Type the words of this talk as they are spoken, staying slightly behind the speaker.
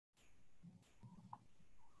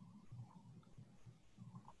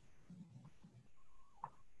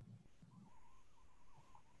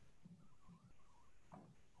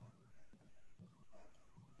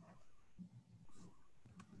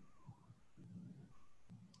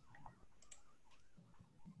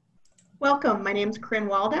Welcome. My name is Corinne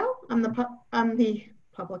Waldo. I'm the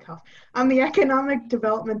public health. I'm the economic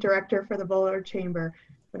development director for the Boulder Chamber.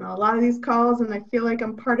 Been on a lot of these calls, and I feel like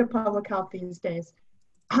I'm part of public health these days.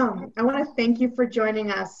 I want to thank you for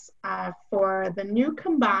joining us for the new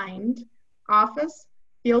combined office,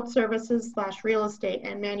 field services / real estate,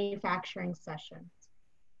 and manufacturing sessions.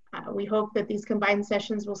 We hope that these combined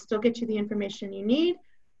sessions will still get you the information you need,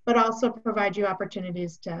 but also provide you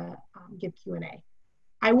opportunities to give Q&A.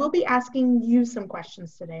 I will be asking you some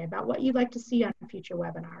questions today about what you'd like to see on future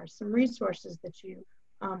webinars, some resources that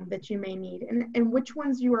you may need, and which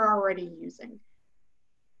ones you are already using.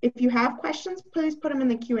 If you have questions, please put them in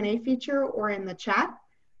the Q&A feature or in the chat.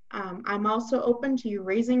 I'm also open to you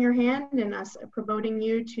raising your hand and us promoting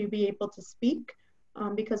you to be able to speak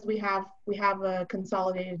because we have a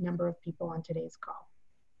consolidated number of people on today's call.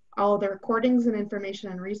 All the recordings and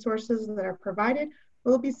information and resources that are provided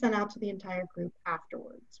will be sent out to the entire group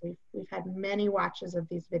afterwards. We've had many watches of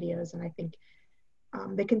these videos, and I think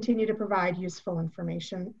they continue to provide useful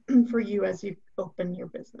information for you as you open your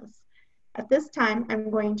business. At this time, I'm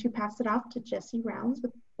going to pass it off to Jesse Rounds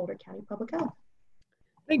with Boulder County Public Health.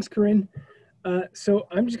 Thanks, Corinne. So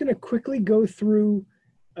I'm just going to quickly go through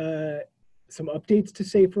some updates to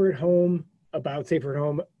Safer at Home,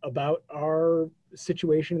 about our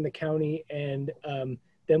situation in the county, and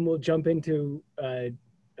then we'll jump into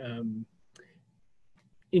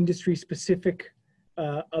industry-specific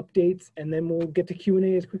updates, and then we'll get to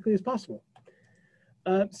Q&A as quickly as possible.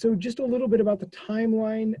 So just a little bit about the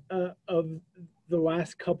timeline of the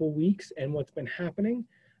last couple weeks and what's been happening.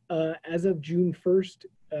 As of June 1st,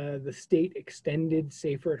 the state extended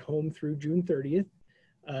Safer at Home through June 30th.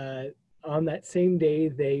 On that same day,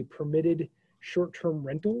 they permitted short-term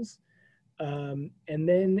rentals. And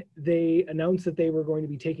then they announced that they were going to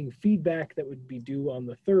be taking feedback that would be due on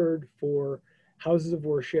the 3rd for houses of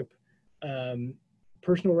worship,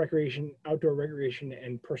 personal recreation, outdoor recreation,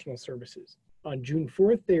 and personal services. On June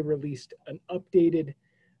 4th, they released an updated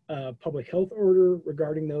public health order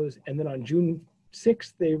regarding those. And then on June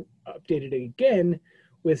 6th, they updated it again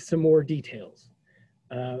with some more details.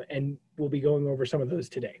 And we'll be going over some of those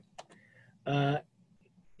today.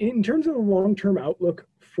 In terms of the long-term outlook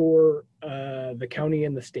for the county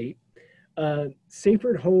and the state,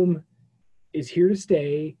 Safer at Home is here to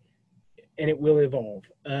stay, and it will evolve.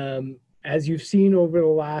 As you've seen over the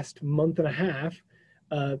last month and a half,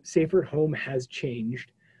 Safer at Home has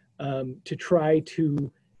changed to try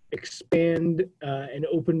to expand and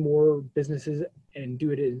open more businesses and do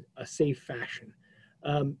it in a safe fashion.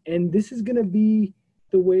 And this is going to be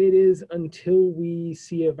the way it is until we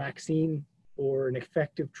see a vaccine or an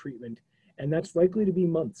effective treatment, and that's likely to be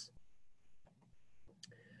months.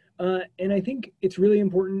 And I think it's really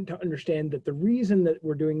important to understand that the reason that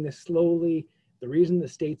we're doing this slowly, the reason the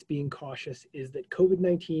state's being cautious, is that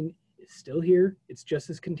COVID-19 is still here. It's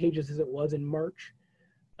just as contagious as it was in March.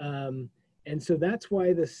 And so that's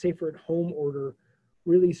why the Safer at Home order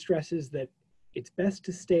really stresses that it's best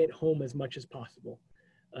to stay at home as much as possible.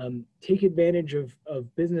 Take advantage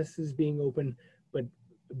of businesses being open, but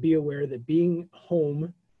be aware that being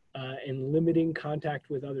home and limiting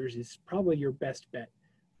contact with others is probably your best bet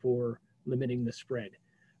for limiting the spread.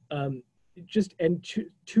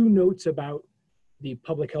 Two notes about the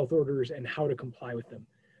public health orders and how to comply with them.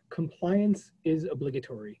 Compliance is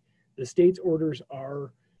obligatory. The state's orders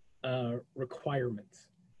are requirements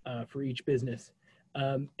for each business.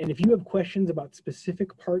 And if you have questions about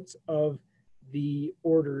specific parts of the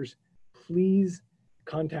orders, please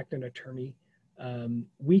contact an attorney.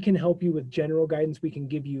 We can help you with general guidance. We can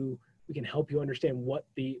help you understand what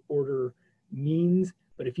the order means.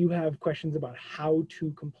 But if you have questions about how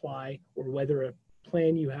to comply or whether a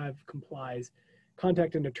plan you have complies,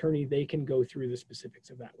 contact an attorney. They can go through the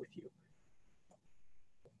specifics of that with you.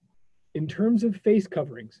 In terms of face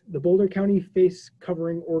coverings, the Boulder County face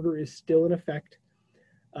covering order is still in effect.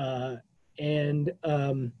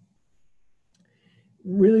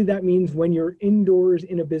 Really that means when you're indoors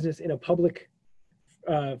in a business, in a public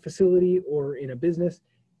facility or in a business,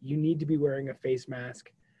 you need to be wearing a face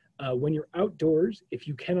mask. When you're outdoors, if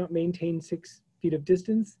you cannot maintain 6 feet of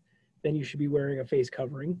distance, then you should be wearing a face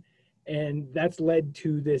covering. And that's led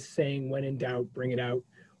to this saying, when in doubt, bring it out.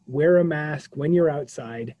 Wear a mask when you're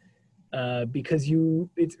outside, because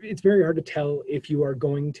it's very hard to tell if you are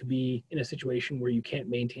going to be in a situation where you can't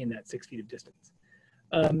maintain that 6 feet of distance.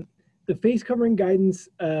 The face covering guidance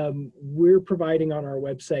we're providing on our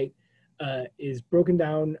website is broken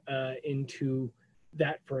down into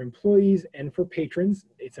that for employees and for patrons.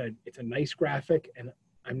 It's a nice graphic, and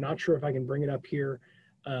I'm not sure if I can bring it up here.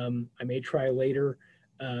 I may try later,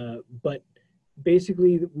 but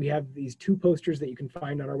basically, we have these two posters that you can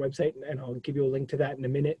find on our website, and I'll give you a link to that in a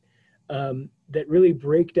minute, that really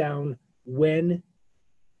break down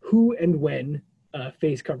who and when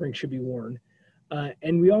face covering should be worn.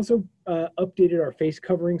 And we also updated our face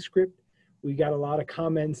covering script. We got a lot of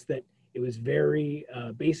comments that it was very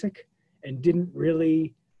basic and didn't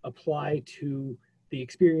really apply to the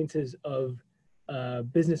experiences of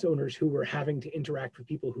business owners who were having to interact with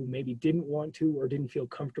people who maybe didn't want to or didn't feel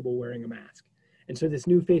comfortable wearing a mask. And so this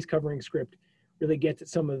new face covering script really gets at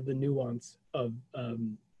some of the nuance of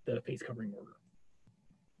the face covering order.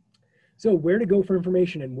 So where to go for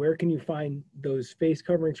information and where can you find those face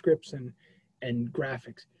covering scripts and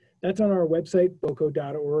graphics? That's on our website,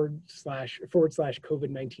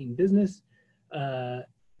 boco.org//COVID-19 business.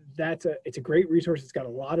 It's a great resource. It's got a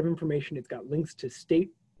lot of information. It's got links to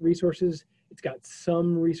state resources. It's got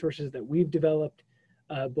some resources that we've developed,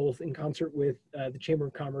 both in concert with the Chamber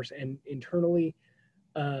of Commerce and internally.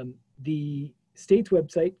 The state's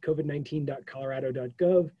website,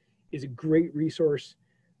 covid19.colorado.gov, is a great resource.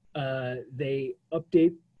 They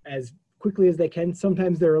update as quickly as they can.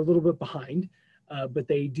 Sometimes they're a little bit behind, but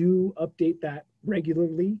they do update that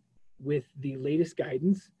regularly with the latest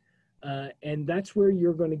guidance. And that's where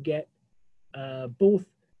you're going to get both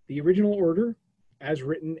the original order as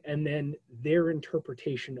written and then their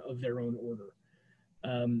interpretation of their own order.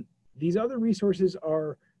 These other resources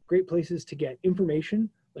are great places to get information,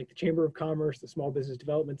 like the Chamber of Commerce, the Small Business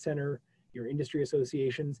Development Center, your industry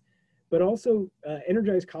associations, but also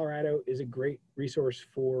Energize Colorado is a great resource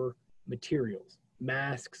for materials,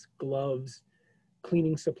 masks, gloves,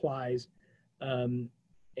 cleaning supplies, and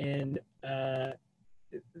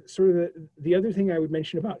sort of the other thing I would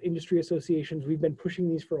mention about industry associations, we've been pushing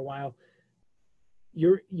these for a while.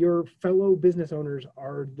 Your fellow business owners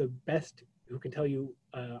are the best who can tell you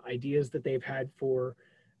ideas that they've had for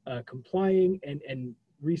complying and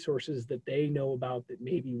resources that they know about that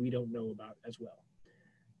maybe we don't know about as well.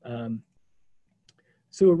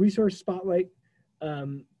 So a resource spotlight,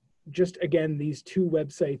 just again, these two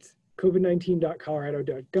websites,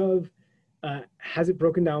 covid19.colorado.gov has it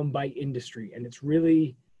broken down by industry, and it's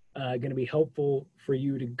really going to be helpful for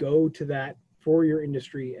you to go to that for your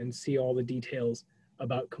industry and see all the details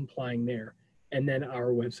about complying there, and then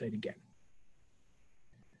our website again.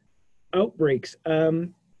 Outbreaks.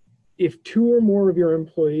 If 2 or more of your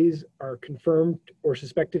employees are confirmed or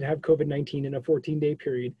suspected to have COVID-19 in a 14-day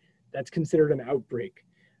period, that's considered an outbreak.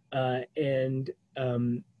 At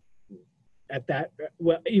that,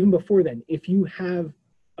 well, even before then, if you have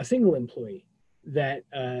a single employee that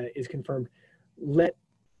is confirmed, let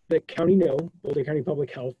the county know, Boulder County Public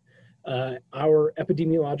Health. Our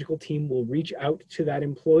epidemiological team will reach out to that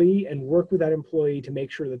employee and work with that employee to make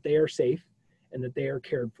sure that they are safe and that they are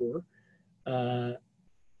cared for.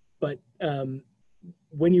 But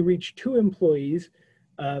when you reach 2 employees,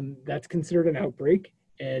 that's considered an outbreak.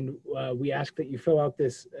 And we ask that you fill out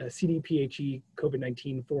this CDPHE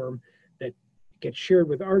COVID-19 form that gets shared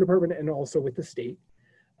with our department and also with the state.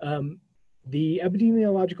 The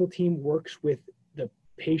epidemiological team works with the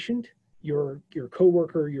patient, your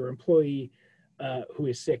coworker, your employee who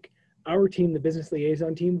is sick. Our team, the business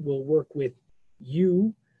liaison team, will work with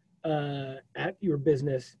you at your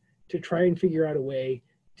business to try and figure out a way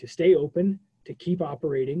to stay open, to keep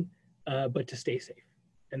operating, but to stay safe.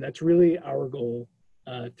 And that's really our goal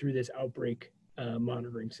through this outbreak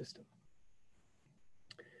monitoring system.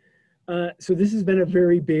 So this has been a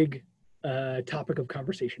very big topic of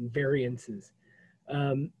conversation, variances.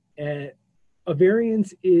 A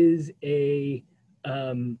variance is it's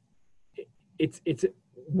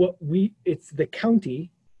the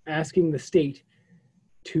county asking the state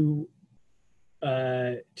to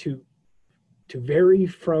vary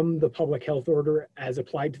from the public health order as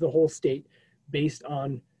applied to the whole state based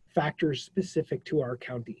on factors specific to our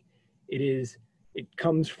county. It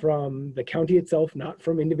comes from the county itself, not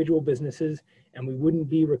from individual businesses, and we wouldn't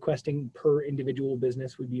be requesting per individual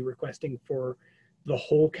business. We'd be requesting for the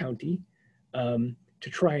whole county to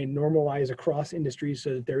try and normalize across industries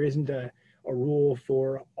so that there isn't a rule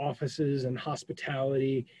for offices and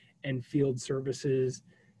hospitality and field services.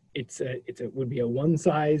 It would be a one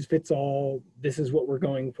size fits all. This is what we're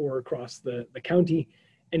going for across the county,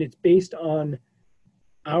 and it's based on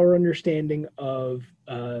our understanding of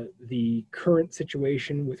the current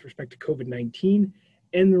situation with respect to COVID-19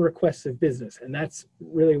 and the requests of business. And that's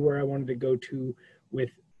really where I wanted to go to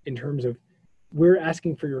in terms of, we're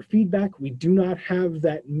asking for your feedback. We do not have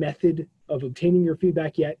that method of obtaining your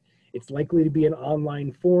feedback yet. It's likely to be an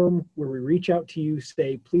online form where we reach out to you,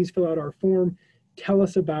 say, please fill out our form, tell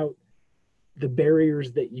us about the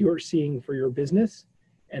barriers that you're seeing for your business,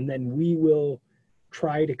 and then we will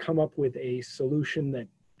try to come up with a solution that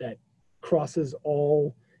crosses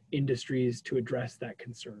all industries to address that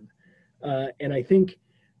concern. And I think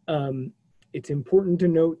it's important to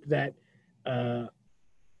note that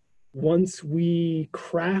once we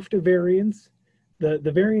craft a variance,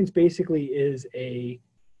 the variance basically is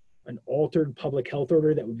an altered public health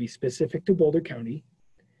order that would be specific to Boulder County.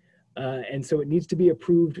 And so it needs to be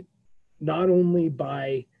approved not only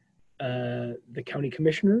by the county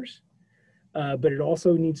commissioners, but it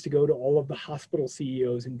also needs to go to all of the hospital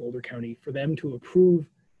CEOs in Boulder County for them to approve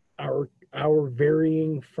our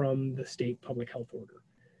varying from the state public health order.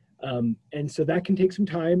 And so that can take some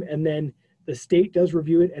time, and then the state does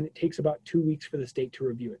review it, and it takes about 2 weeks for the state to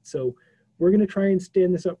review it. So we're going to try and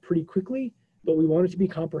stand this up pretty quickly, but we want it to be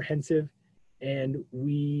comprehensive, and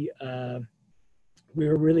we're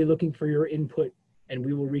really looking for your input, and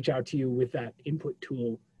we will reach out to you with that input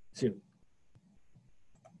tool soon.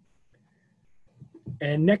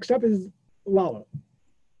 And next up is Lalo.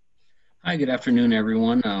 Hi, good afternoon,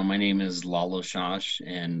 everyone. My name is Lalo Shash,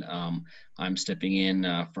 and I'm stepping in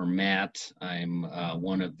for Matt. I'm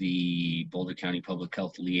one of the Boulder County Public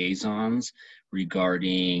Health liaisons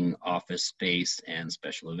regarding office space and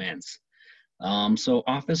special events. So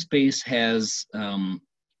office space has,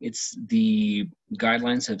 the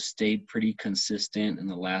guidelines have stayed pretty consistent in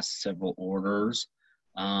the last several orders.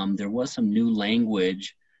 There was some new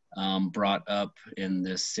language brought up in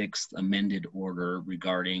the 6th amended order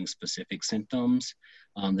regarding specific symptoms.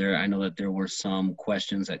 I know that there were some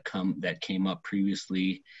questions that came up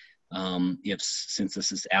previously. Since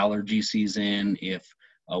this is allergy season, if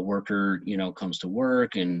a worker comes to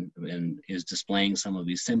work and is displaying some of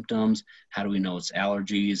these symptoms, how do we know it's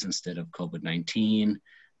allergies instead of COVID-19?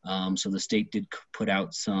 So the state did put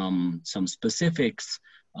out some specifics,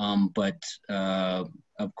 but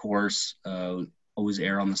of course, always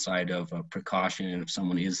err on the side of precaution. And if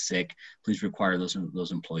someone is sick, please require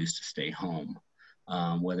those employees to stay home,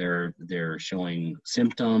 whether they're showing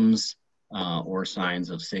symptoms or signs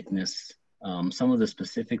of sickness. Some of the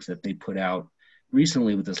specifics that they put out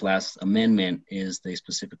recently with this last amendment is they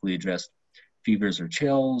specifically addressed fevers or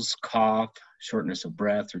chills, cough, shortness of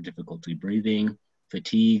breath or difficulty breathing,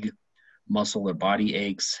 fatigue, muscle or body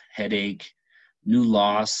aches, headache, new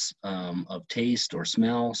loss of taste or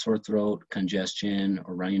smell, sore throat, congestion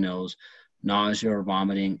or runny nose, nausea or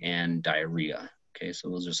vomiting, and diarrhea. Okay, so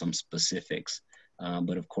those are some specifics.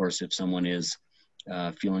 But of course, if someone is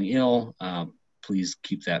feeling ill, please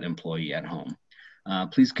keep that employee at home.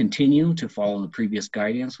 Please continue to follow the previous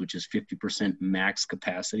guidance, which is 50% max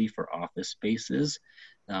capacity for office spaces.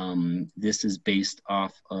 This is based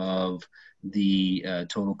off of the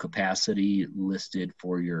total capacity listed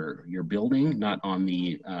for your building, not on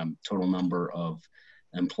the total number of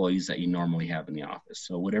employees that you normally have in the office.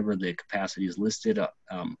 So whatever the capacity is listed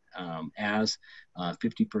as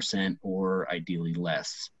 50% or ideally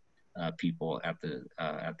less people at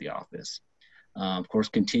the office. Of course,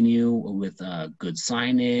 continue with good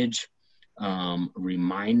signage,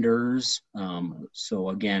 reminders. So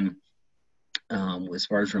again, as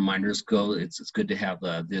far as reminders go, it's good to have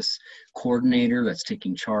this coordinator that's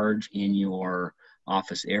taking charge in your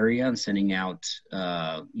office area and sending out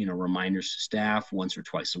reminders to staff once or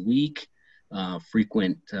twice a week.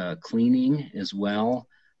 Frequent cleaning as well,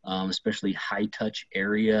 especially high touch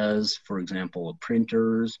areas. For example,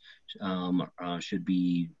 printers should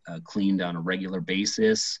be cleaned on a regular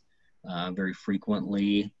basis, very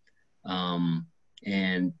frequently.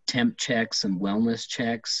 And temp checks and wellness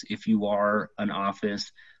checks. If you are an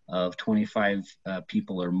office of 25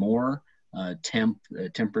 people or more,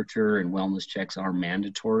 temperature and wellness checks are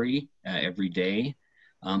mandatory every day.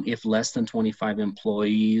 If less than 25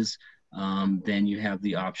 employees, then you have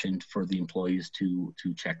the option for the employees to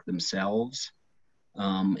check themselves.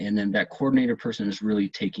 And then that coordinator person is really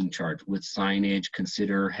taking charge with signage.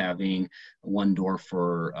 Consider having one door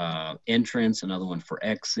for entrance, another one for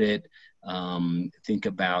exit. Think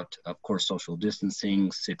about, of course, social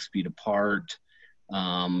distancing, 6 feet apart.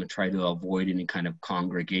 Try to avoid any kind of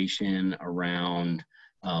congregation around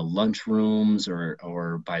lunch rooms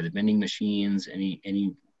or by the vending machines, any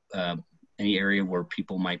area where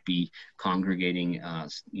people might be congregating,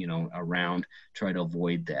 around. Try to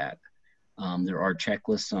avoid that. There are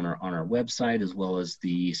checklists on our website as well as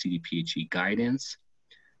the CDPHE guidance.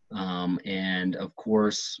 And of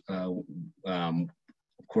course, with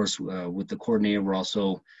the coordinator, we're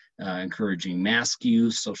also encouraging mask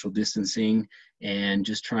use, social distancing, and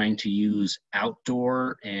just trying to use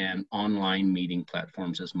outdoor and online meeting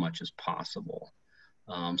platforms as much as possible.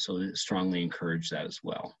 So strongly encourage that as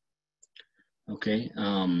well. Okay.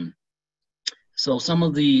 So some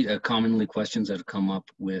of the commonly questions that have come up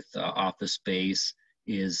with office space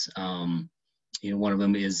is, one of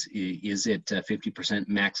them is it 50%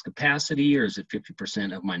 max capacity, or is it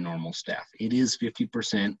 50% of my normal staff? It is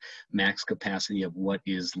 50% max capacity of what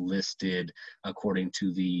is listed according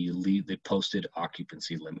to the posted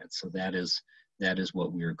occupancy limit. So that is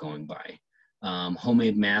what we are going by.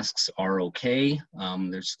 Homemade masks are okay.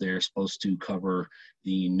 They're supposed to cover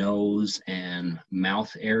the nose and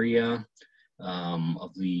mouth area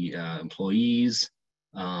of the employees.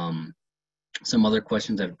 Some other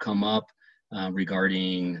questions that have come up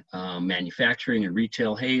regarding manufacturing and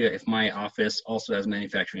retail. Hey, if my office also has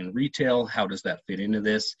manufacturing and retail, how does that fit into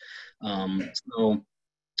this? So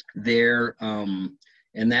there,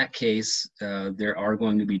 in that case, there are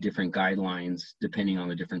going to be different guidelines depending on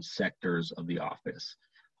the different sectors of the office.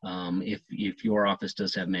 If your office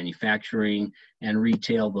does have manufacturing and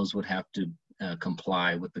retail, those would have to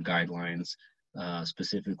comply with the guidelines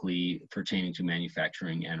specifically pertaining to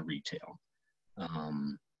manufacturing and retail.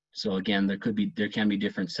 So again, there can be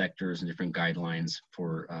different sectors and different guidelines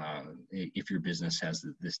for if your business has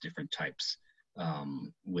this different types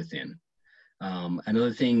within.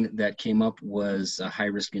 Another thing that came up was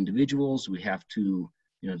high-risk individuals. We have to,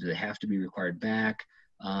 do they have to be required back?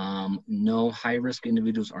 No, high-risk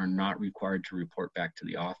individuals are not required to report back to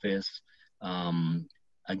the office.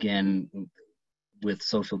 Again, with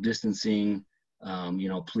social distancing,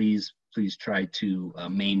 please try to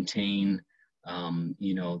maintain,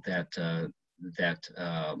 that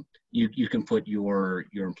you can put your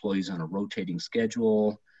employees on a rotating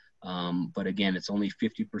schedule, but again, it's only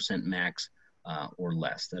 50% max or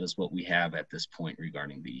less. That is what we have at this point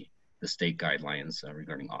regarding the state guidelines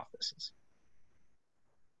regarding offices.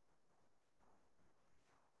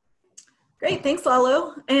 Great, thanks,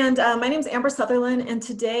 Lalo. And my name is Amber Sutherland, and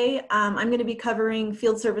today I'm going to be covering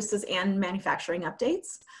field services and manufacturing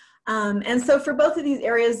updates. And so for both of these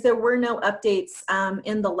areas, there were no updates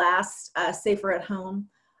in the last Safer at Home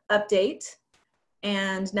update.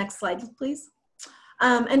 And next slide, please.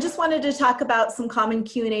 And just wanted to talk about some common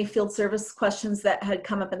Q&A field service questions that had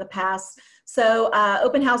come up in the past. So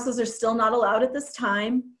open houses are still not allowed at this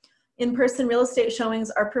time. In-person real estate showings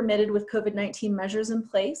are permitted with COVID-19 measures in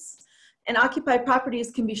place. And occupied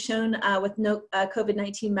properties can be shown with no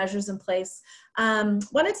COVID-19 measures in place.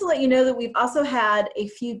 Wanted to let you know that we've also had a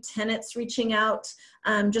few tenants reaching out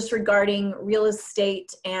just regarding real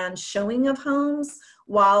estate and showing of homes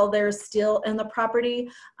while they're still in the property.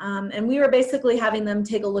 And we were basically having them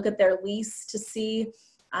take a look at their lease to see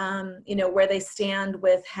where they stand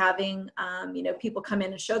with having, people come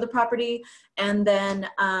in and show the property, and then,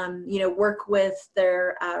 work with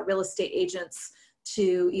their real estate agents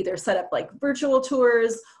to either set up like virtual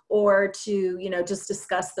tours or to, just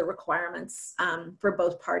discuss the requirements for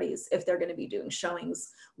both parties if they're going to be doing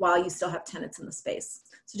showings while you still have tenants in the space.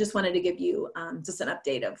 So just wanted to give you just an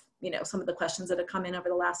update of, some of the questions that have come in over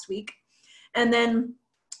the last week. And then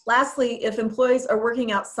lastly, if employees are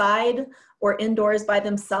working outside or indoors by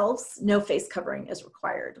themselves, no face covering is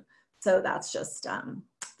required. So that's just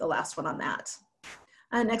the last one on that.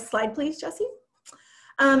 Next slide, please, Jesse.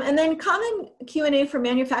 And then common Q&A for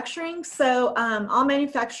manufacturing. So all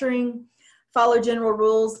manufacturing follow general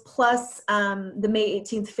rules plus the May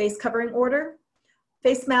 18th face covering order.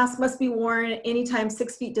 Face masks must be worn anytime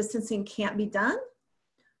 6 feet distancing can't be done.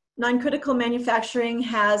 Non-critical manufacturing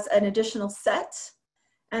has an additional set.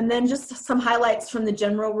 And then just some highlights from the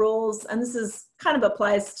general rules. And this is kind of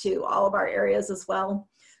applies to all of our areas as well.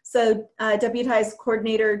 So deputized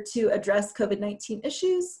coordinator to address COVID-19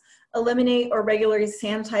 issues. Eliminate or regularly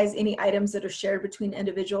sanitize any items that are shared between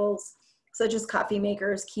individuals, such as coffee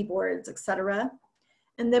makers, keyboards, etc.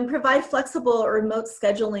 And then provide flexible or remote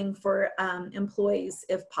scheduling for employees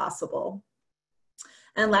if possible.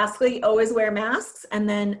 And lastly, always wear masks, and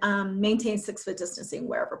then maintain 6 foot distancing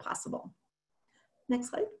wherever possible.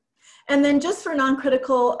 Next slide. And then just for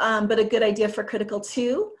non-critical, but a good idea for critical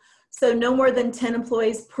too. So no more than 10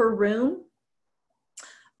 employees per room.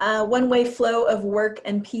 One-way flow of work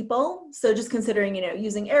and people. So just considering,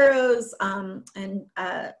 using arrows and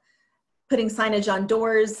putting signage on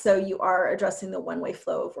doors. So you are addressing the one-way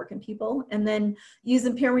flow of work and people. And then use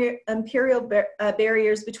imperial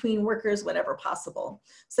barriers between workers whenever possible.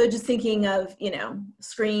 So just thinking of,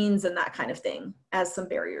 screens and that kind of thing as some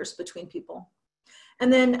barriers between people.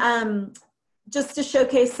 And then just to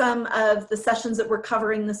showcase some of the sessions that we're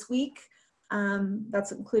covering this week,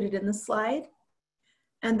 that's included in this slide.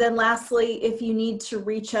 And then lastly, if you need to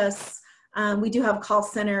reach us, we do have a call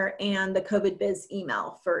center and the COVID Biz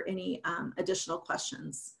email for any additional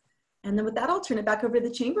questions. And then with that, I'll turn it back over to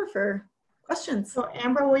the chamber for questions. Questions? So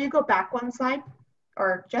Amber, will you go back one slide?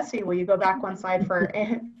 Or Jesse, will you go back one slide for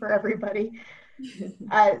everybody?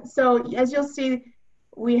 So as you'll see,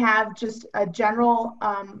 we have just a general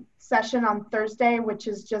session on Thursday, which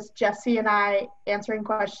is just Jesse and I answering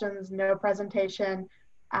questions, no presentation,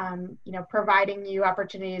 providing you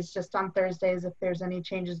opportunities just on Thursdays if there's any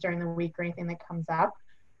changes during the week or anything that comes up.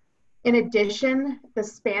 In addition, the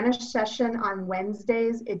Spanish session on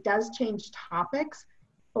Wednesdays, it does change topics,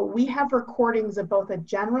 but we have recordings of both a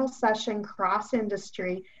general session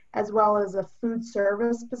cross-industry as well as a food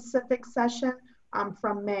service specific session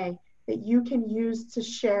from May that you can use to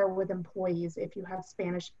share with employees if you have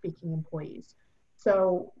Spanish speaking employees.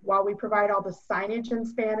 So while we provide all the signage in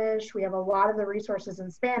Spanish, we have a lot of the resources in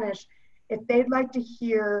Spanish. If they'd like to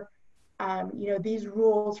hear these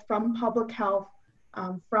rules from public health,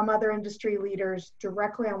 from other industry leaders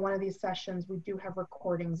directly on one of these sessions, we do have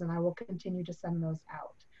recordings and I will continue to send those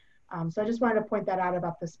out. So I just wanted to point that out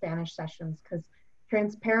about the Spanish sessions, because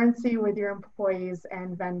transparency with your employees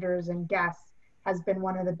and vendors and guests has been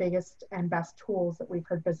one of the biggest and best tools that we've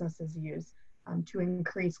heard businesses use to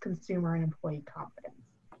increase consumer and employee confidence.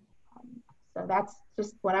 So that's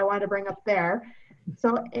just what I wanted to bring up there.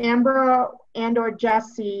 So Amber and/or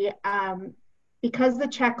Jesse, because the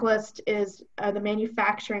checklist is, the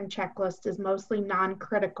manufacturing checklist is mostly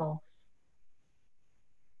non-critical,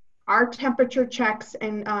 are temperature checks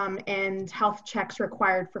and health checks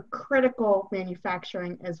required for critical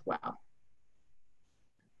manufacturing as well?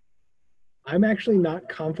 I'm actually not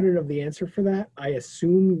confident of the answer for that. I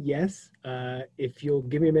assume yes. If you'll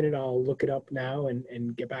give me a minute, I'll look it up now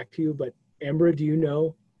and get back to you. But Amber, do you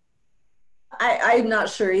know? I'm not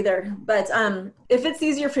sure either, but if it's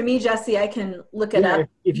easier for me, Jesse, I can look it up.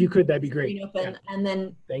 If you could, that'd be great. Open, yeah. And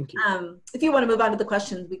then thank you. If you want to move on to the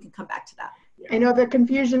questions, we can come back to that. I know the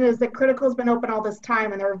confusion is that critical's been open all this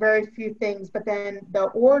time and there are very few things, but then the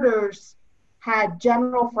orders had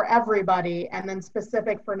general for everybody and then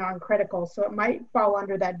specific for non-critical. So it might fall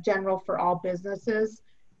under that general for all businesses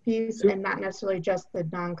piece and not necessarily just the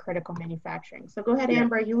non-critical manufacturing. So go ahead,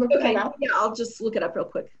 Amber, you look that up. Yeah, I'll just look it up real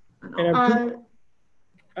quick.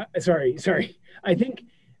 Sorry. I think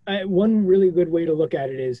one really good way to look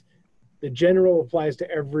at it is the general applies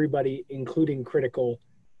to everybody, including critical,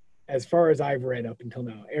 as far as I've read up until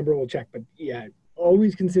now. Amber will check, but yeah,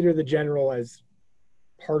 always consider the general as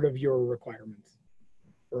part of your requirements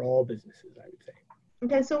for all businesses, I would say.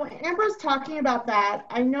 Okay, so Amber's talking about that.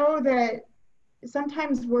 I know that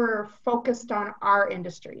sometimes we're focused on our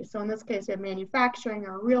industry. So in this case, we have manufacturing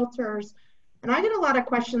or realtors, and I get a lot of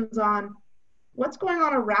questions on what's going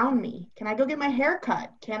on around me. Can I go get my hair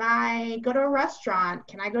cut? Can I go to a restaurant?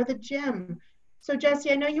 Can I go to the gym? So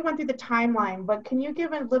Jesse, I know you went through the timeline, but can you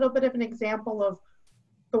give a little bit of an example of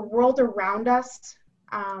the world around us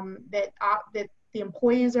that the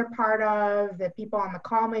employees are part of, that people on the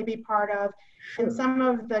call may be part of, Sure. and some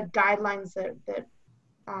of the guidelines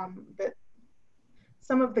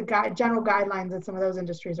some of the general guidelines that some of those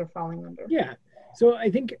industries are falling under? Yeah, so I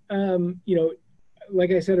think,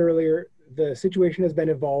 like I said earlier, the situation has been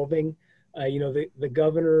evolving. The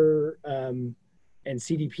governor and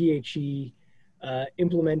CDPHE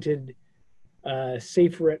implemented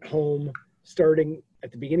Safer at Home starting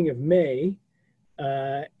at the beginning of May,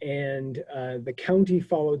 and the county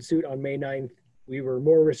followed suit on May 9th. We were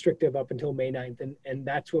more restrictive up until May 9th, and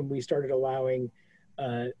that's when we started allowing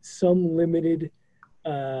some limited,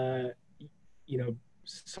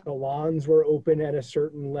 salons were open at a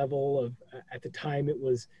certain level of, at the time it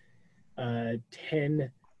was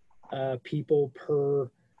 10 people per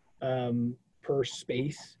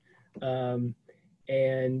space. But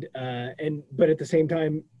at the same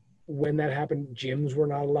time, when that happened, gyms were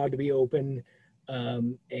not allowed to be open,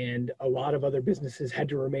 and a lot of other businesses had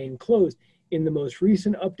to remain closed. In the most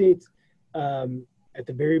recent updates, at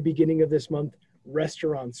the very beginning of this month,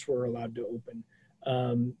 restaurants were allowed to open.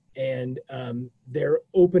 They're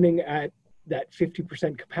opening at that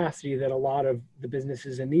 50% capacity that a lot of the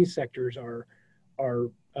businesses in these sectors are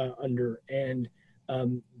under. And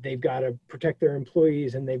they've got to protect their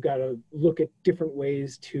employees, and they've got to look at different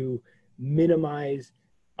ways to minimize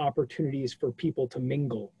opportunities for people to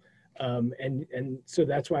mingle. And so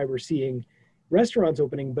that's why we're seeing restaurants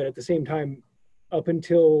opening, but at the same time, up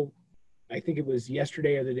until I think it was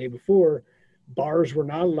yesterday or the day before, bars were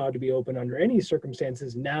not allowed to be open under any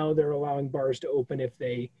circumstances. Now they're allowing bars to open if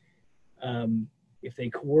they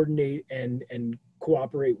coordinate and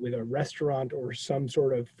cooperate with a restaurant or some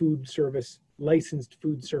sort of licensed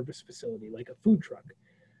food service facility, like a food truck.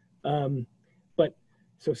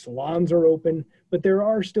 So salons are open, but there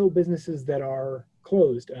are still businesses that are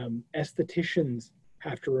closed. Estheticians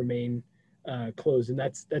have to remain closed. And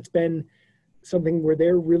that's been something where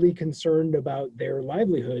they're really concerned about their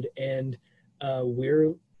livelihood. And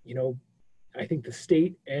we're, you know, I think the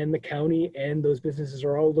state and the county and those businesses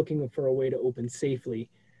are all looking for a way to open safely.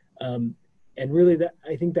 And really, that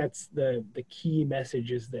I think that's the key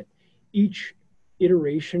message, is that each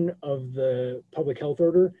iteration of the public health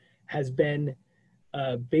order has been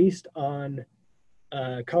based on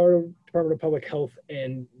Colorado Department of Public Health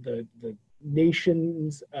and the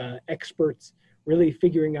nation's experts really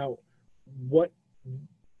figuring out what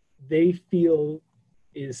they feel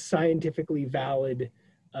is scientifically valid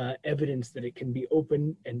evidence that it can be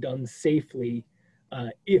open and done safely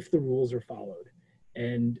if the rules are followed.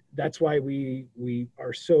 And that's why we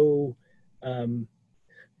are so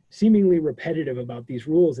seemingly repetitive about these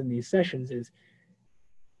rules in these sessions, is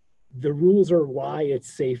the rules are why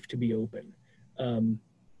it's safe to be open.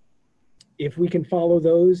 If we can follow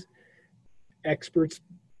those, experts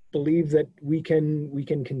believe that we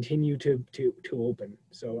can continue to open.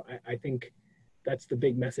 So I think that's the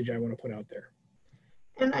big message I want to put out there.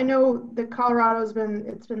 And I know that Colorado's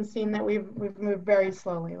it's been seen that we've moved very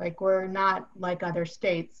slowly. Like, we're not like other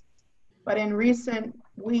states. But in recent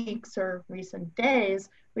weeks or recent days,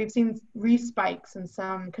 we've seen respikes in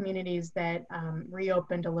some communities that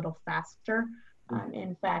reopened a little faster.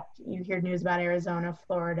 In fact, you hear news about Arizona,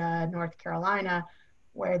 Florida, North Carolina,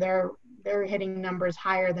 where they're hitting numbers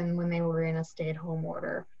higher than when they were in a stay-at-home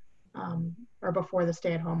order, or before the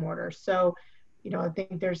stay-at-home order. So, you know, I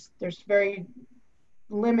think there's very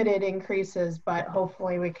limited increases, but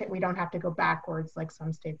hopefully we don't have to go backwards like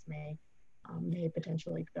some states may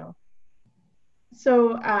potentially go.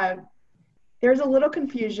 So there's a little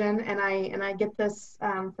confusion, and I get this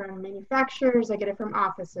from manufacturers, I get it from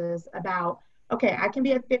offices about, okay, I can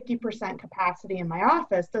be at 50% capacity in my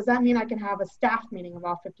office. Does that mean I can have a staff meeting of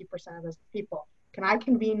all 50% of those people? Can I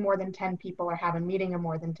convene more than 10 people or have a meeting of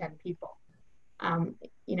more than 10 people?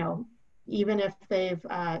 You know, even if they've,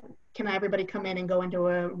 can everybody come in and go into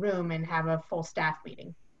a room and have a full staff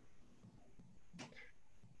meeting?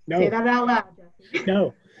 No. Say that out loud, Jesse.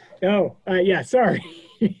 No. Yeah, sorry.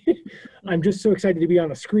 I'm just so excited to be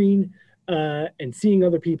on a screen and seeing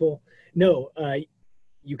other people. No,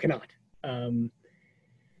 you cannot.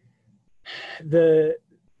 The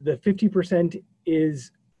 50%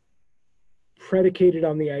 is predicated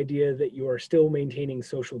on the idea that you are still maintaining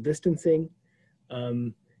social distancing.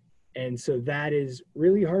 And so that is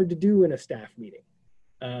really hard to do in a staff meeting.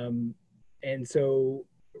 And so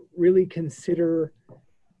really consider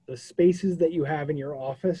the spaces that you have in your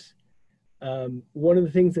office. One of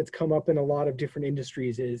the things that's come up in a lot of different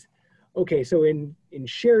industries is, okay, so in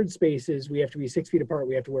shared spaces, we have to be 6 feet apart,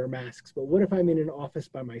 we have to wear masks. But what if I'm in an office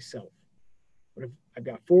by myself? What if I've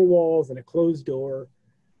got 4 walls and a closed door?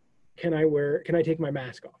 Can I take my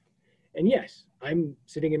mask off? And yes, I'm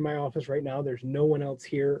sitting in my office right now. There's no one else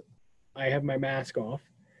here. I have my mask off.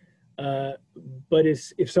 But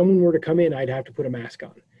if someone were to come in, I'd have to put a mask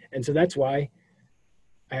on. And so that's why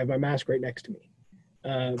I have my mask right next to me.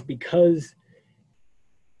 Because,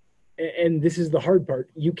 and this is the hard part,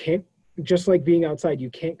 you can't, just like being outside, you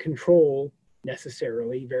can't control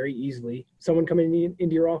necessarily very easily someone coming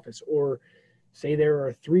into your office, or say there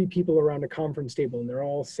are 3 people around a conference table and they're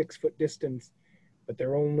all 6 foot distance, but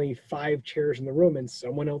there are only 5 chairs in the room and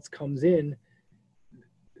someone else comes in,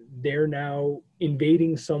 they're now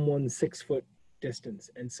invading someone's 6 foot distance.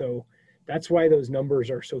 And so that's why those numbers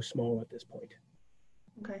are so small at this point.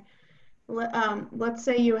 Okay. Let's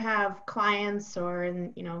say you have clients, or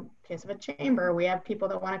in case of a chamber, we have people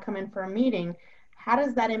that want to come in for a meeting. How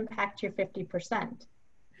does that impact your 50%?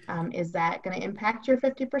 Is that going to impact your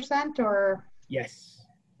 50% or? Yes.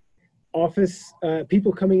 Office,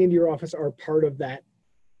 people coming into your office are part of that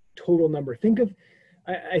total number. Think of,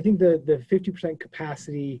 I think the 50%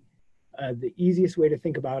 capacity, the easiest way to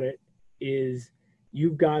think about it is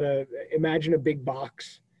you've got to imagine a big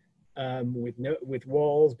box with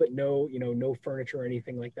walls, but no furniture or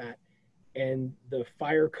anything like that. And the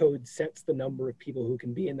fire code sets the number of people who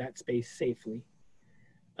can be in that space safely.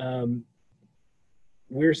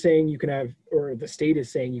 We're saying you can have, or the state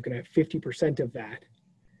is saying you can have 50% of that.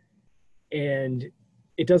 And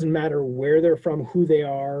it doesn't matter where they're from, who they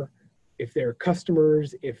are, if they're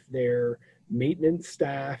customers, if they're maintenance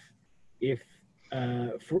staff, if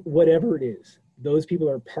for whatever it is, those people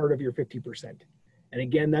are part of your 50%. And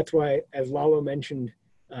again, that's why, as Lalo mentioned,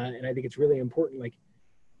 and I think it's really important, like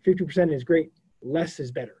 50% is great, less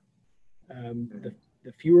is better.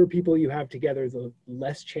 The fewer people you have together, the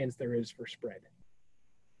less chance there is for spread.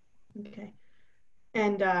 Okay.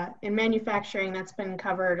 And in manufacturing, that's been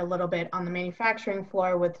covered a little bit on the manufacturing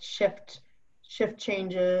floor with shift shift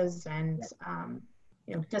changes and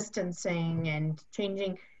distancing and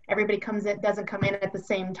changing. Everybody doesn't come in at the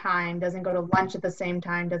same time, doesn't go to lunch at the same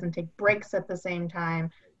time, doesn't take breaks at the same time.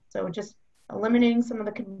 So just eliminating some of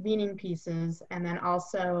the convening pieces, and then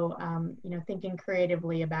also thinking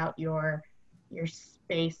creatively about your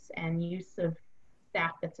space and use of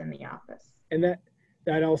staff that's in the office. And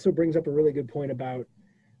that also brings up a really good point about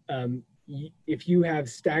if you have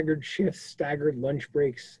staggered shifts, staggered lunch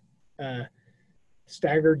breaks,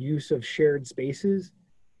 staggered use of shared spaces,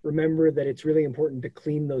 remember that it's really important to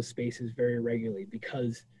clean those spaces very regularly,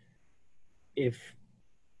 because if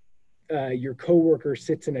your coworker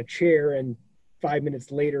sits in a chair and 5 minutes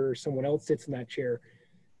later someone else sits in that chair,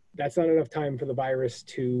 that's not enough time for the virus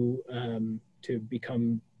to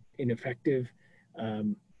become ineffective.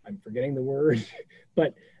 I'm forgetting the word,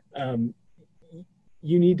 but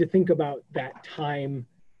you need to think about that time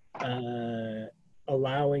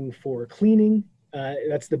allowing for cleaning.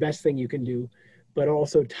 That's the best thing you can do, but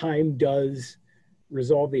also time does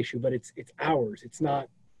resolve the issue, but it's hours. It's not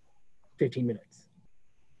 15 minutes.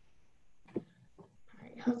 All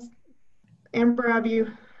right. Amber, are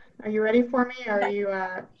you ready for me? Are you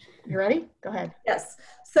ready? Go ahead. Yes.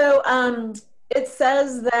 So it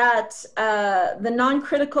says that the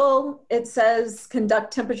non-critical, it says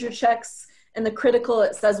conduct temperature checks, and the critical,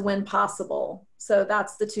 it says when possible. So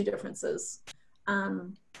that's the two differences.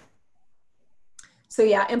 So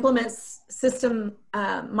yeah, implements system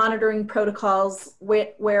monitoring protocols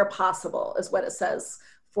where possible is what it says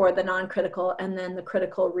for the non-critical, and then the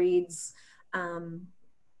critical reads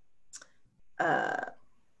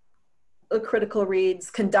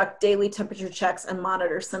conduct daily temperature checks and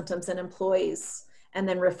monitor symptoms in employees, and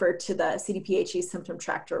then refer to the CDPHE symptom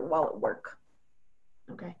tracker while at work.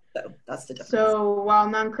 Okay. So that's the difference. So while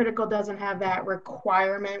non-critical doesn't have that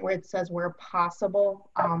requirement where it says where possible,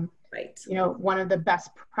 right. One of the best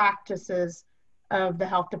practices of the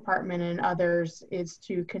health department and others is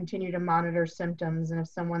to continue to monitor symptoms. And if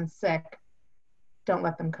someone's sick, don't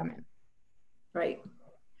let them come in. Right.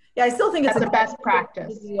 Yeah, I still think it's the best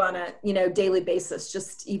practice on a daily basis.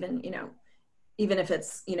 Just even if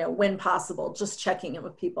it's when possible, just checking in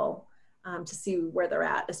with people to see where they're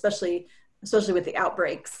at, especially with the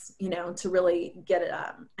outbreaks. To really get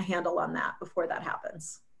a handle on that before that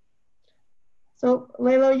happens. So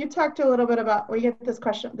Layla, you talked a little bit about, we get this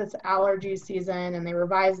question, this allergy season, and they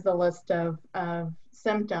revised the list of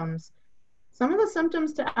symptoms. Some of the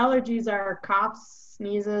symptoms to allergies are coughs,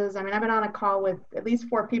 sneezes. I mean, I've been on a call with at least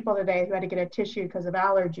 4 people today who had to get a tissue because of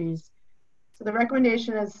allergies. So the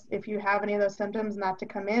recommendation is, if you have any of those symptoms, not to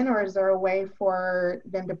come in, or is there a way for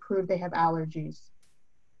them to prove they have allergies?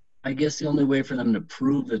 I guess the only way for them to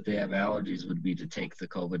prove that they have allergies would be to take the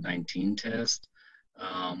COVID-19 test.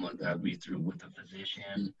 That would be through with a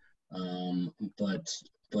physician. But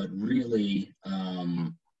really,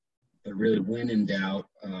 when in doubt,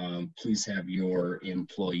 please have your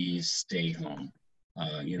employees stay home.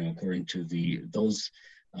 According to those,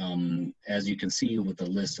 as you can see with the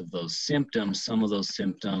list of those symptoms, some of those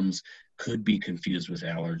symptoms could be confused with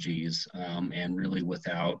allergies, and really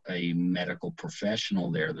without a medical professional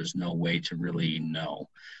there's no way to really know.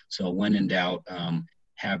 So when in doubt,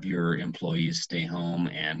 have your employees stay home,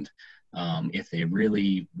 and if they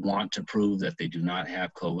really want to prove that they do not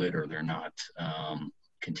have COVID or they're not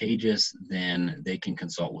contagious, then they can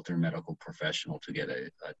consult with their medical professional to get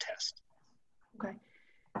a test. Okay.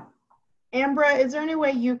 Ambra, is there any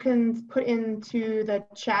way you can put into the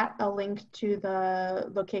chat a link to the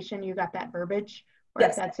location you got that verbiage? Or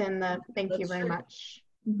yes. If that's in the, thank you very much.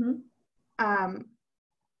 Mm-hmm.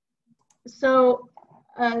 So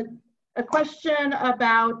a question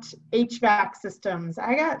about HVAC systems.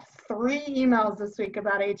 I got 3 emails this week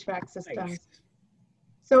about HVAC systems. Nice.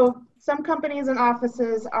 So some companies and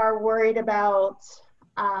offices are worried about,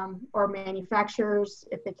 or manufacturers,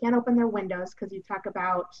 if they can't open their windows, because you talk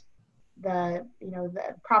about the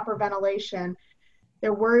proper ventilation,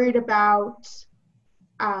 they're worried about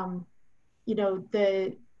the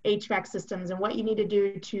HVAC systems and what you need to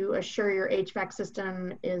do to assure your HVAC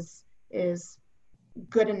system is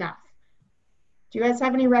good enough. Do you guys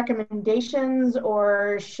have any recommendations,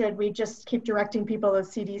 or should we just keep directing people to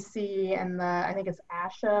CDC and I think it's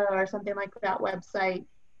ASHA or something like that website?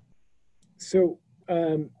 So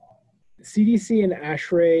CDC and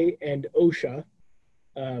ASHRAE and OSHA.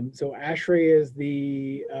 So ASHRAE is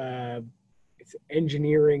the it's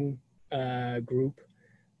engineering group.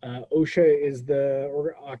 OSHA is the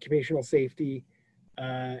occupational safety,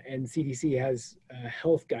 and CDC has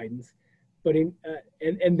health guidance. But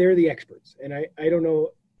and they're the experts. And I don't know,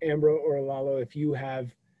 Ambra or Lalo, if you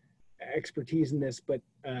have expertise in this, but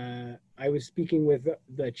I was speaking with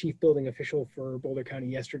the chief building official for Boulder County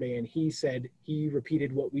yesterday, and he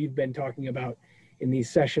repeated what we've been talking about in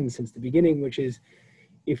these sessions since the beginning, which is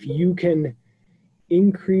if you can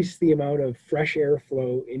increase the amount of fresh air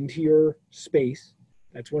flow into your space,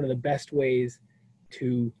 that's one of the best ways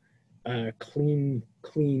to clean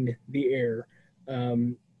the air.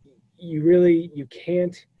 You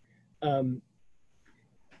can't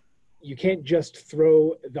just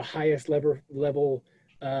throw the highest level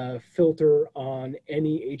filter on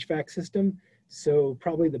any HVAC system. So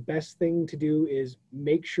probably the best thing to do is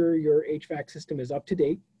make sure your HVAC system is up to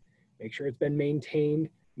date, make sure it's been maintained,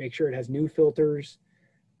 make sure it has new filters.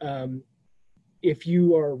 If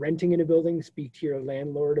you are renting in a building, speak to your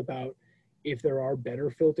landlord about if there are better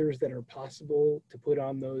filters that are possible to put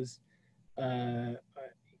on those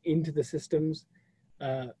into the systems.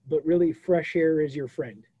 But really, fresh air is your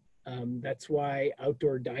friend. That's why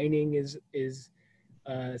outdoor dining is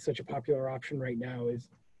such a popular option right now. Is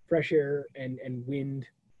fresh air and wind,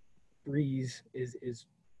 breeze is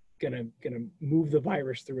gonna move the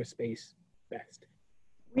virus through a space best.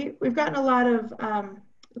 We've gotten a lot of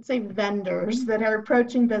let's say vendors that are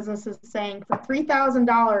approaching businesses saying for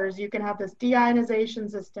 $3,000 you can have this deionization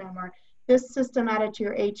system or this system added to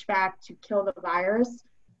your HVAC to kill the virus.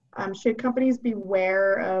 Should companies be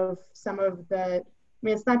aware of some of the, I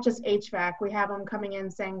mean, it's not just HVAC. We have them coming in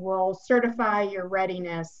saying, we'll certify your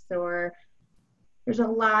readiness, or there's a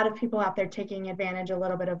lot of people out there taking advantage a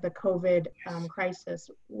little bit of the COVID crisis.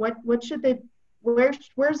 What should they,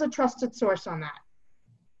 where's a trusted source on that?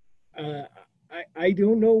 I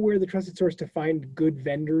don't know where the trusted source to find good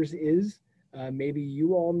vendors is. Maybe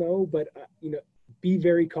you all know, but be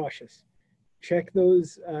very cautious. Check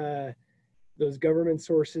those government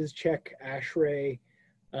sources. Check ASHRAE.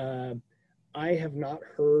 I have not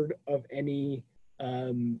heard of any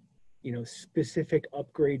specific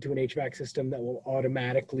upgrade to an HVAC system that will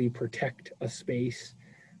automatically protect a space.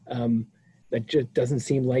 That just doesn't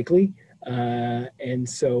seem likely, and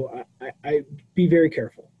so I be very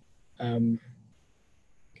careful.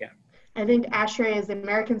 I think ASHRAE is the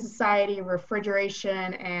American Society of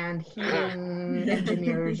Refrigeration and Heating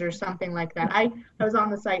Engineers or something like that. I was on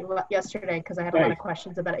the site yesterday because I had a lot of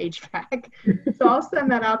questions about HVAC. So I'll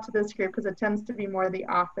send that out to this group because it tends to be more the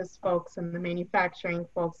office folks and the manufacturing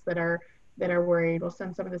folks that are worried. We'll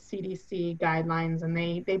send some of the CDC guidelines, and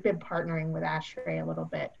they've been partnering with ASHRAE a little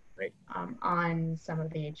bit on some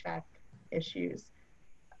of the HVAC issues.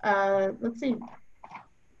 Let's see.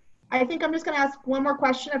 I think I'm just going to ask one more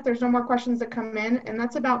question if there's no more questions that come in, and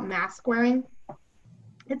that's about mask wearing.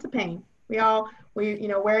 It's a pain. Wearing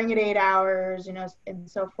it 8 hours, and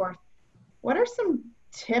so forth. What are some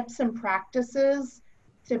tips and practices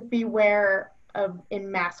to beware of in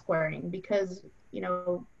mask wearing? Because,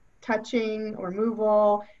 touching or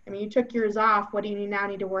removal, you took yours off. What do you now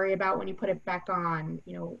need to worry about when you put it back on?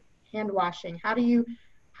 Hand washing. How do you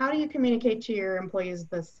communicate to your employees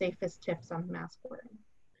the safest tips on mask wearing?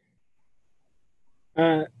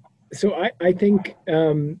 So I think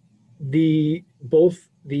both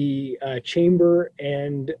the chamber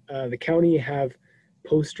and the county have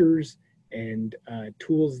posters and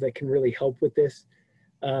tools that can really help with this.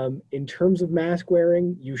 In terms of mask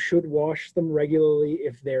wearing, you should wash them regularly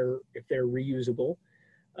if they're reusable.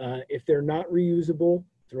 If they're not reusable,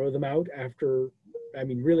 throw them out after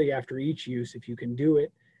each use if you can do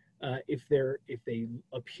it. If they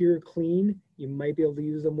appear clean, you might be able to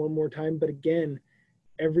use them one more time, but again,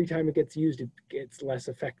 every time it gets used, it gets less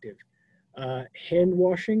effective. Hand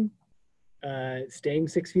washing, staying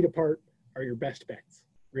 6 feet apart are your best bets.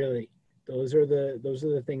 Really, those are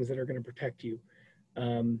the things that are going to protect you.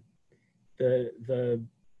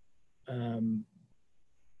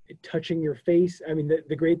 Touching your face.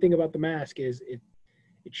 The great thing about the mask is it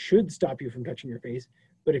should stop you from touching your face.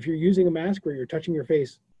 But if you're using a mask where you're touching your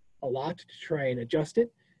face a lot to try and adjust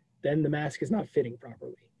it, then the mask is not fitting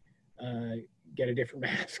properly. Get a different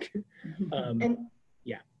mask.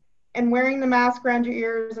 And wearing the mask around your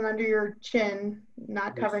ears and under your chin,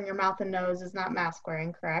 not covering your mouth and nose, is not mask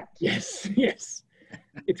wearing, correct? Yes.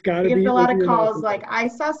 It's got to be. We get a lot of calls like, I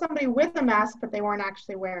saw somebody with a mask, but they weren't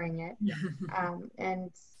actually wearing it.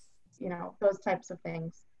 And those types of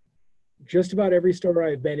things. Just about every store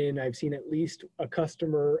I've been in, I've seen at least a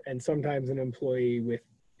customer and sometimes an employee with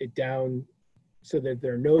it down so that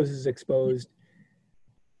their nose is exposed.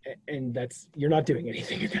 And you're not doing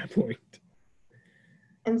anything at that point.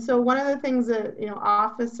 And so one of the things that,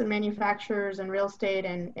 office and manufacturers and real estate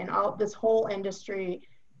and all this whole industry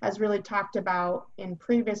has really talked about in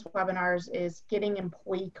previous webinars is getting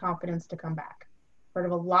employee confidence to come back. heard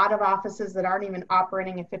of a lot of offices that aren't even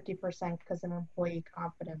operating at 50% because of employee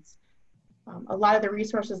confidence. A lot of the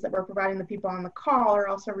resources that we're providing the people on the call are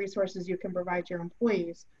also resources you can provide your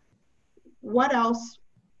employees. What else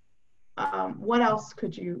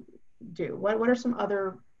could you do? What are some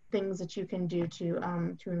other things that you can do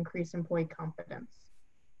to increase employee confidence?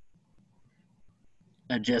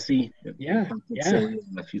 Jesse, Yeah, say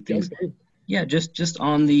a few things. Yeah, just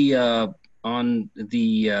on the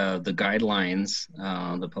guidelines,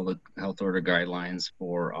 the public health order guidelines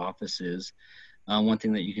for offices. One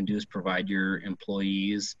thing that you can do is provide your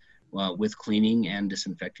employees with cleaning and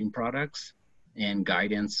disinfecting products and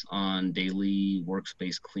guidance on daily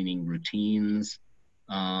workspace cleaning routines.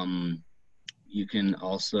 You can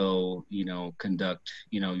also, conduct,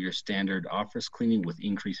 your standard office cleaning with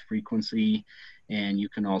increased frequency, and you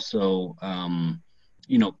can also,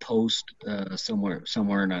 post somewhere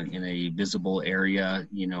in a visible area,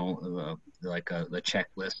 like the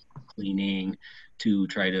checklist cleaning to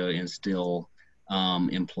try to instill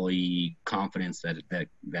employee confidence that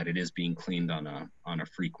it is being cleaned on a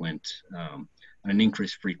frequent, on an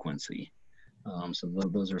increased frequency. So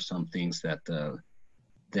those are some things that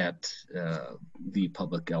the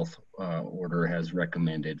public health order has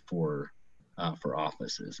recommended for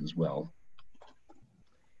offices as well.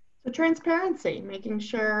 So transparency, making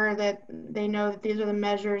sure that they know that these are the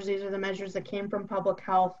measures that came from public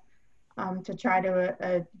health, to try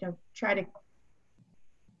to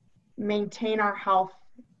maintain our health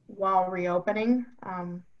while reopening.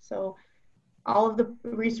 So all of the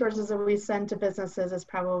resources that we send to businesses is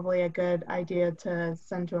probably a good idea to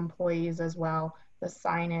send to employees as well. The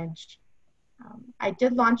signage. I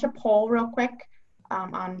did launch a poll real quick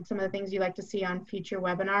on some of the things you'd like to see on future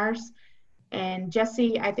webinars. And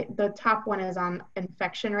Jesse, I think the top one is on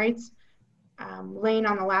infection rates. Lane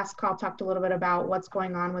on the last call talked a little bit about what's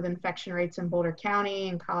going on with infection rates in Boulder County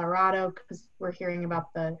and Colorado, because we're hearing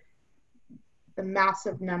about the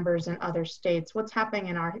massive numbers in other states. What's happening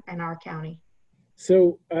in our county?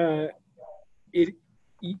 So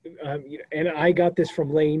and I got this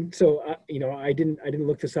from Lane. So I didn't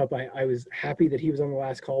look this up. I was happy that he was on the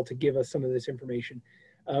last call to give us some of this information.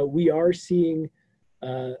 We are seeing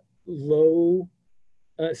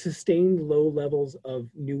sustained low levels of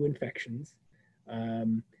new infections,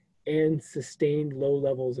 and sustained low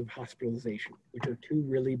levels of hospitalization, which are two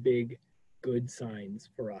really big good signs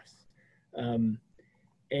for us.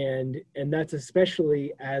 And that's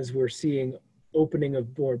especially as we're seeing opening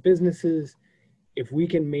of more businesses. If we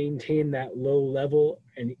can maintain that low level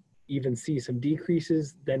and even see some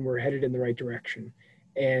decreases, then we're headed in the right direction.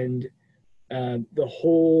 And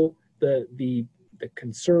the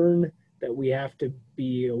concern that we have to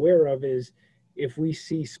be aware of is if we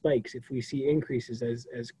see spikes, if we see increases,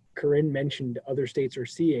 as Corinne mentioned, other states are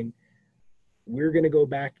seeing, we're going to go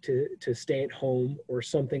back to stay at home or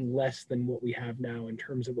something less than what we have now in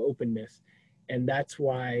terms of openness. And that's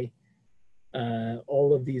why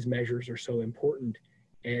all of these measures are so important.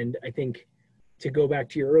 And I think, to go back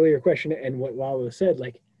to your earlier question and what Lalo said,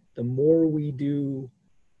 like, the more we do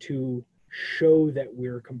to show that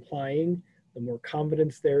we're complying, the more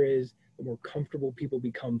confidence there is, the more comfortable people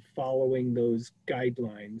become following those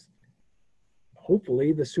guidelines.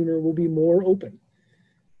 Hopefully, the sooner we'll be more open.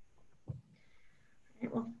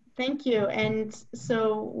 Well, thank you. And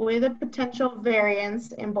so with a potential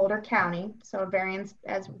variance in Boulder County, so a variance,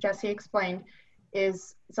 as Jesse explained,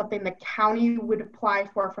 is something the county would apply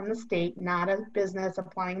for from the state, not a business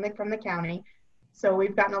applying from the county. So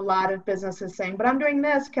we've gotten a lot of businesses saying, but I'm doing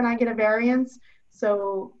this, can I get a variance?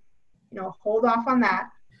 So, hold off on that.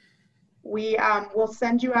 We will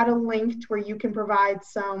send you out a link to where you can provide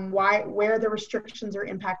some where the restrictions are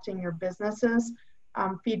impacting your businesses,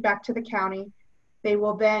 feedback to the county. They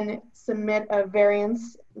will then submit a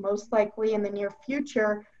variance, most likely in the near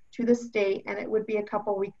future, to the state, and it would be a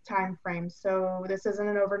couple-week time frame. So this isn't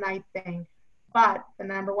an overnight thing. But the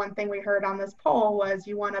number one thing we heard on this poll was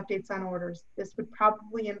you want updates on orders. This would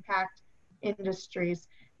probably impact industries.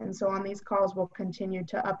 And so on these calls, we'll continue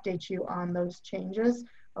to update you on those changes,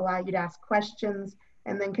 allow you to ask questions,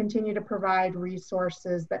 and then continue to provide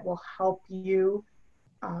resources that will help you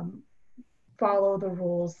follow the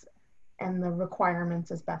rules and the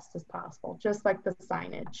requirements as best as possible, just like the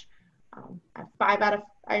signage.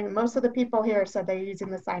 Most of the people here said they're using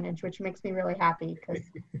the signage, which makes me really happy because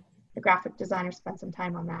the graphic designer spent some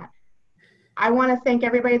time on that. I want to thank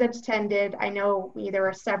everybody that attended. I know there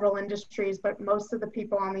are several industries, but most of the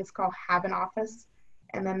people on these calls have an office.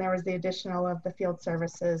 And then there was the additional of the field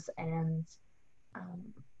services and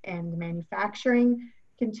manufacturing.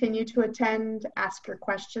 Continue to attend, ask your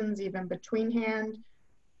questions even between hand,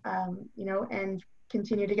 and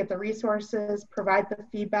continue to get the resources, provide the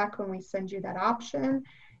feedback when we send you that option,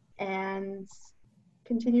 and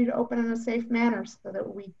continue to open in a safe manner so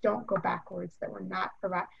that we don't go backwards, that we're not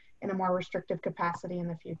in a more restrictive capacity in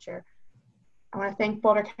the future. I want to thank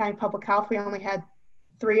Boulder County Public Health. We only had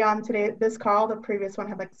 3 on today this call. The previous one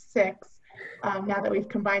had like 6. Now that we've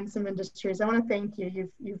combined some industries, I want to thank you.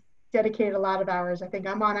 You've dedicated a lot of hours. I think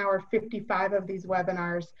I'm on hour 55 of these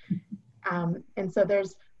webinars. And so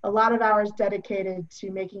there's a lot of hours dedicated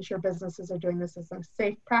to making sure businesses are doing this as a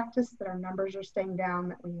safe practice, that our numbers are staying down,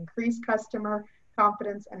 that we increase customer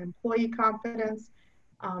confidence and employee confidence,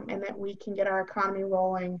 and that we can get our economy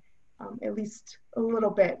rolling at least a little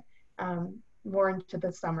bit more into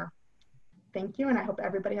the summer. Thank you, and I hope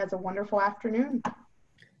everybody has a wonderful afternoon.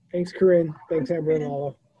 Thanks, Corinne. Thanks, Amber and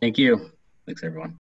Lala. Thank you. Thanks, everyone.